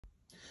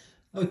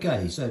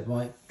Okay, so it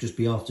might just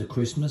be after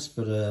Christmas,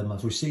 but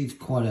I've received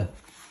quite a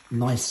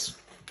nice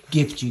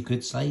gift, you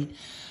could say,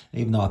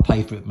 even though I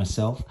paid for it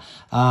myself.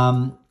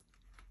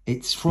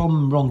 It's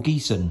from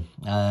Geesin,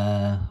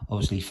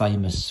 obviously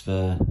famous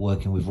for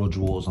working with Roger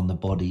Waters on The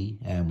Body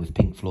and with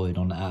Pink Floyd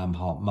on Atom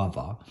Heart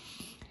Mother.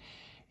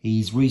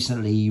 He's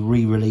recently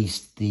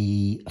re-released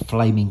the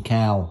Flaming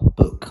Cow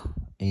book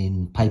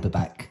in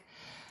paperback,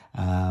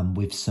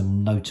 with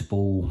some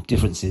notable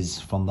differences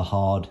from the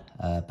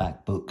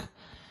hardback book.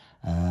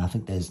 I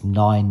think there's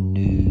 9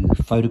 new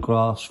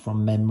photographs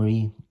from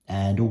memory,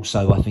 and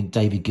also I think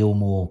David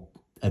Gilmour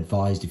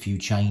advised a few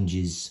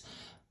changes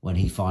when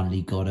he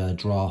finally got a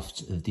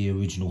draft of the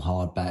original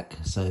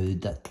hardback, so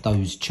that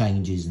those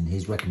changes and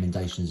his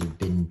recommendations have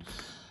been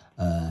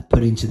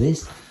put into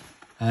this,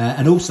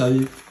 and also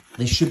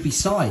they should be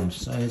signed,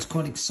 so it's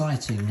quite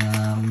exciting.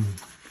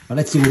 But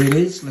let's see what it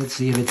is. Let's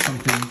see if it's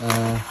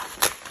something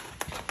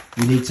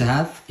you need to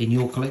have in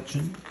your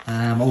collection.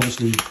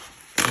 Obviously,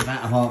 if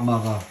Atom Heart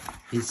Mother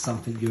is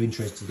something you're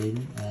interested in,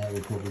 it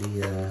will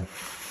probably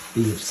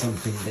be of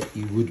something that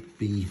you would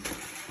be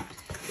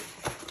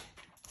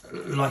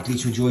likely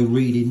to enjoy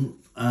reading.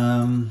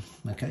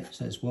 Okay,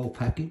 so it's well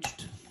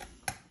packaged.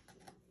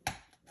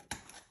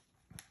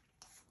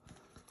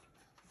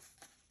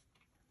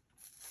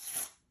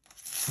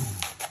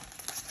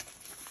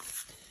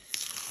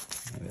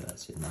 Maybe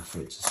that's enough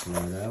for it to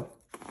slide out.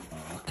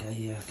 Okay,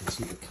 yeah, I can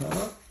see the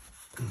colour.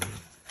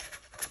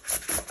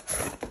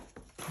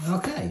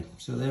 Okay,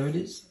 so there it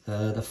is.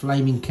 The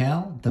Flaming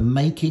Cow, The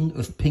Making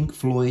of Pink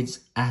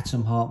Floyd's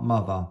Atom Heart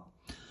Mother.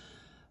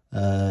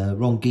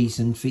 Ron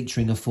Geesin,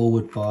 featuring a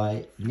foreword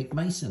by Nick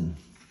Mason.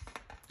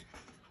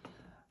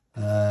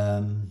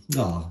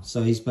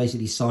 So he's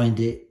basically signed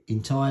it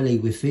entirely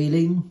with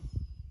feeling,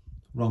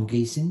 Ron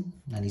Geesin,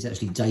 and he's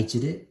actually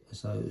dated it.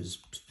 So it was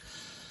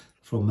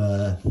from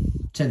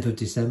 10th of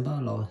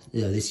December,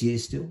 this year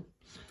still.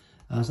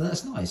 So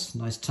that's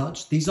nice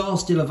touch. These are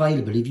still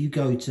available. If you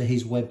go to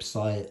his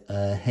website,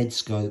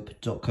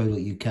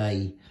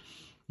 headscope.co.uk,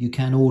 you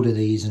can order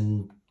these,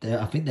 and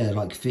I think they're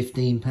like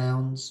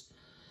 £15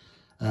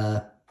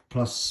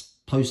 plus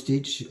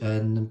postage,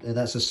 and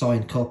that's a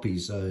signed copy.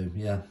 So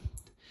yeah,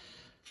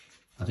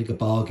 I think a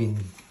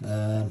bargain.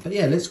 But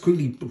yeah, let's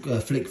quickly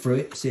flick through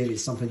it, see if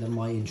it's something that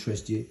might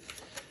interest you.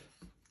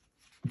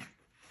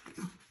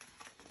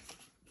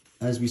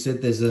 As we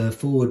said, there's a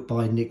foreword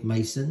by Nick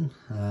Mason,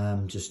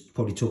 just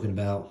probably talking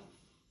about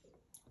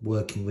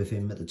working with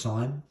him at the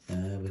time,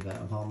 with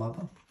Atom Heart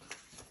Mother.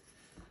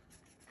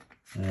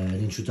 An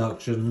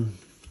introduction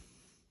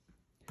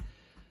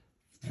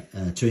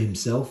to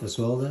himself as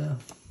well there.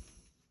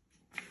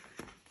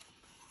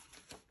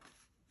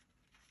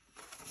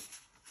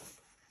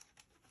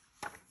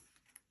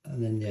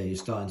 And then, yeah, you're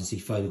starting to see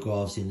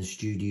photographs in the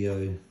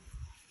studio.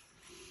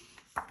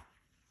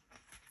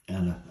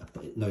 And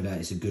no doubt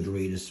it's a good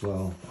read as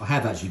well. I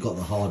have actually got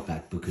the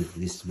hardback book of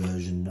this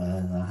version.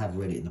 I have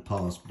read it in the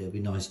past, but it'll be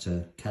nice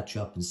to catch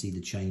up and see the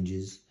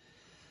changes.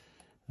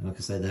 And like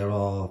I say, there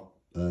are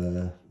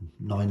 9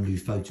 new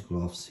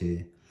photographs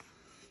here,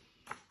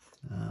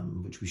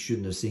 which we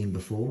shouldn't have seen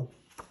before.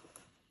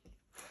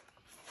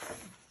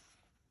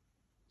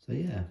 So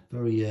yeah,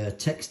 very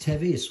text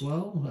heavy as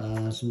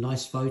well. Some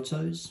nice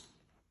photos.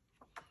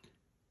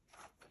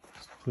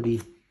 It's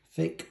pretty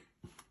thick.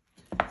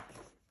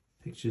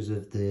 Pictures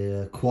of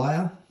the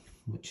choir,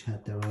 which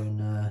had their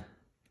own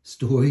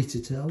story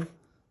to tell.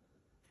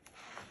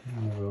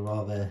 They were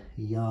rather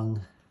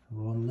young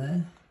on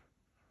there.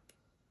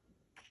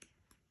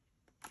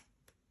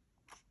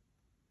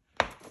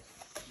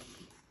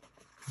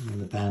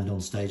 And the band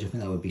on stage, I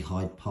think that would be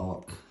Hyde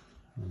Park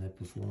when they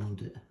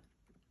performed it.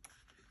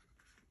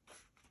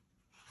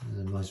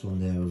 And a nice one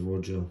there of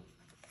Roger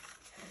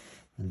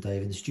and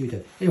Dave in the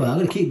studio. Anyway, I'm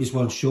going to keep this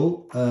one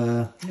short.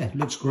 Yeah,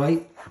 looks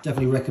great.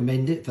 Definitely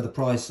recommend it. For the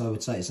price, I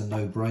would say it's a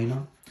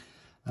no-brainer.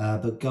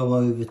 But go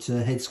over to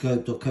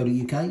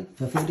headscope.co.uk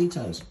for full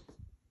details.